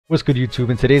What's good, YouTube?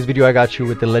 In today's video I got you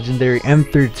with the legendary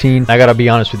M13. I gotta be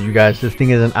honest with you guys, this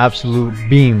thing is an absolute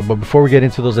beam. But before we get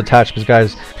into those attachments,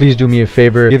 guys, please do me a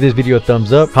favor, give this video a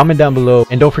thumbs up, comment down below,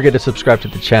 and don't forget to subscribe to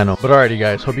the channel. But alrighty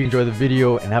guys, hope you enjoy the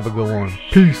video and have a good one.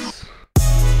 Peace.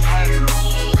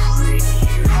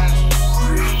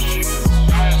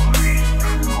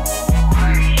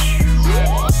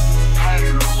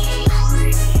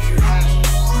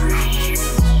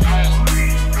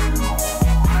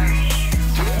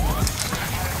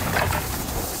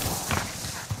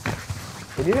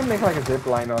 We need to make like a zip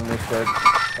line on this shit,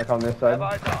 like on this side.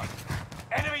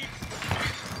 Enemy.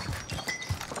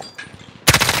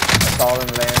 That's all in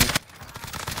land.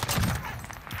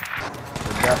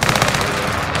 We're definitely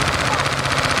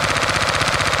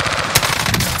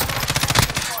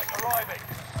arriving.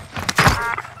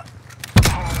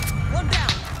 One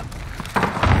down.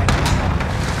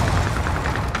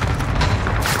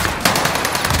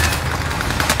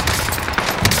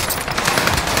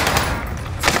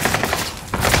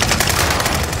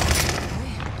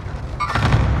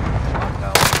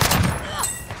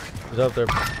 He's up there.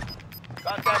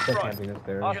 Contact front. camping us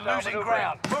there. You're losing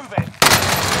ground. Move it.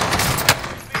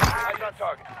 Eyes on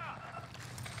target.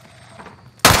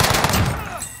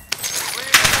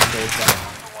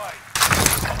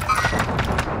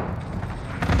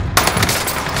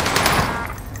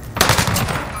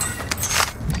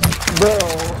 Bro,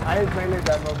 I melee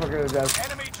that motherfucker to death.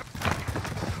 Enemy.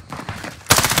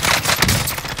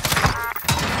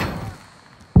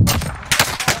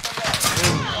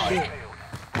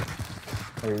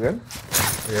 Are you good?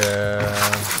 Yeah.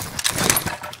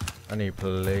 I need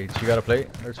plates. You got a plate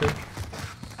or two?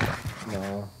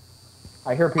 No.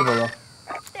 I hear people though.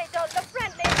 They don't look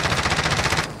friendly.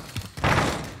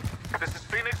 This is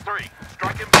Phoenix 3.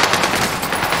 Strike him.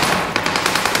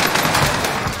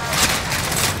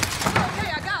 Okay,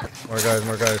 I got it. More guys,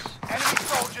 more guys. Enemy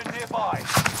soldier nearby.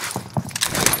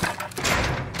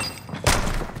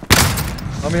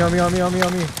 On me, on me, on me, on me,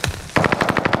 on me.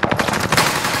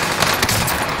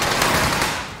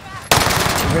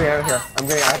 I'm getting out of here.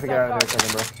 I have to get out of there a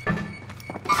second, bro.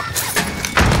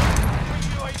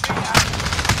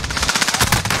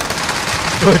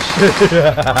 Good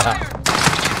shit.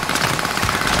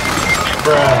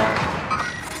 Bruh.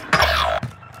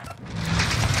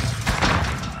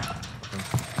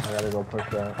 I gotta go push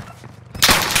that.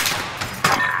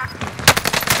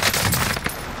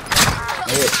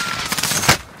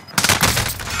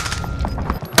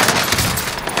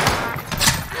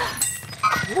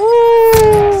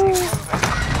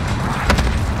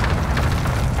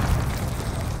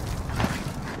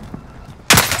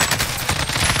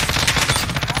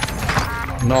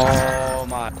 No,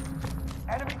 man.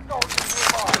 Enemy soldier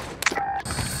nearby.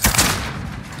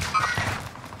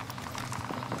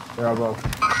 They're all both.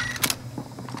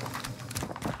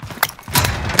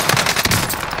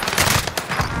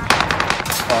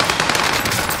 Fuck.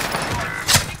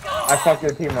 I fucked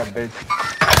your team up, bitch.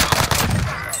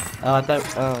 I thought.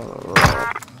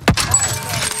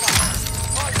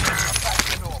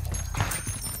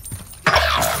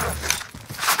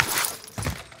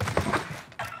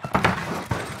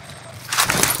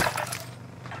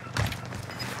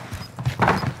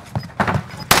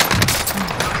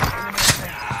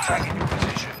 Taking your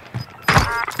position.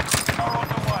 Are on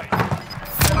the way.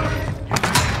 You're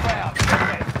losing ground.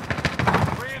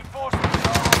 Reinforcements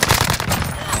are on.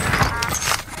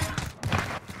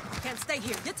 Can't stay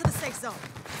here. Get to the safe zone.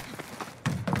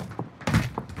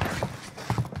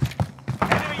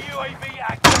 Enemy UAV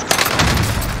active.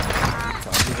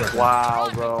 Wow,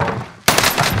 bro.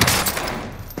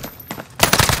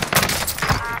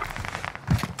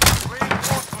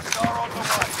 Reinforcements are on the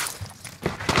way.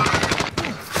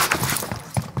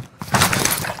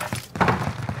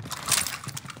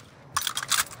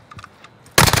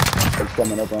 It's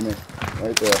coming up on me.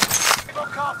 Right there. People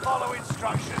can't follow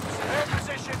instructions. Their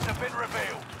positions have been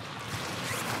revealed.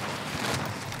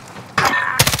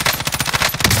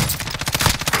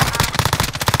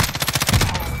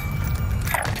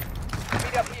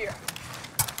 Meet up here.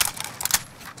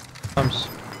 Comes.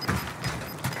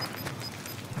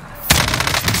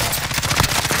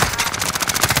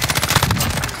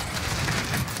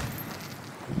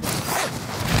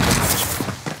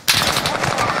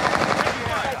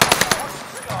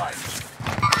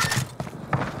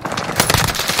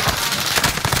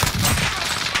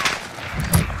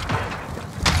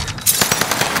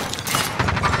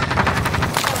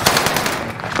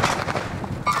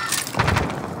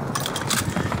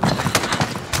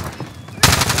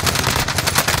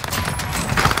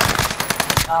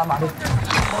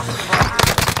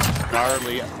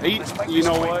 Gnarly. You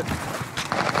know what?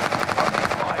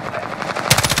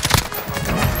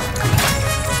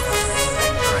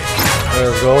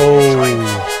 Let's go.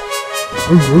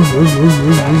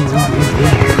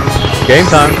 Game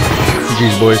time.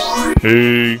 GG's, boys.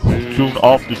 Hey, shooting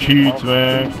off the cheats,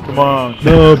 man. Come on.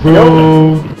 No,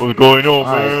 bro. What's going on,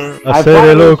 man?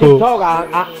 Hacer loco.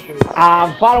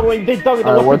 I'm following TikTok.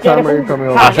 What time are you coming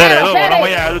over? Hacer, loco, no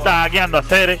me tú estás hackeando,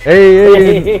 hacer.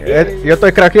 Ey, yo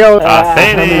estoy craqueado.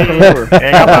 Hacer,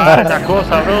 venga para esas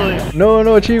cosas, brother.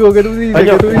 No, chico, ¿qué tú dices?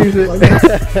 ¿Qué tú dices?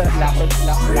 La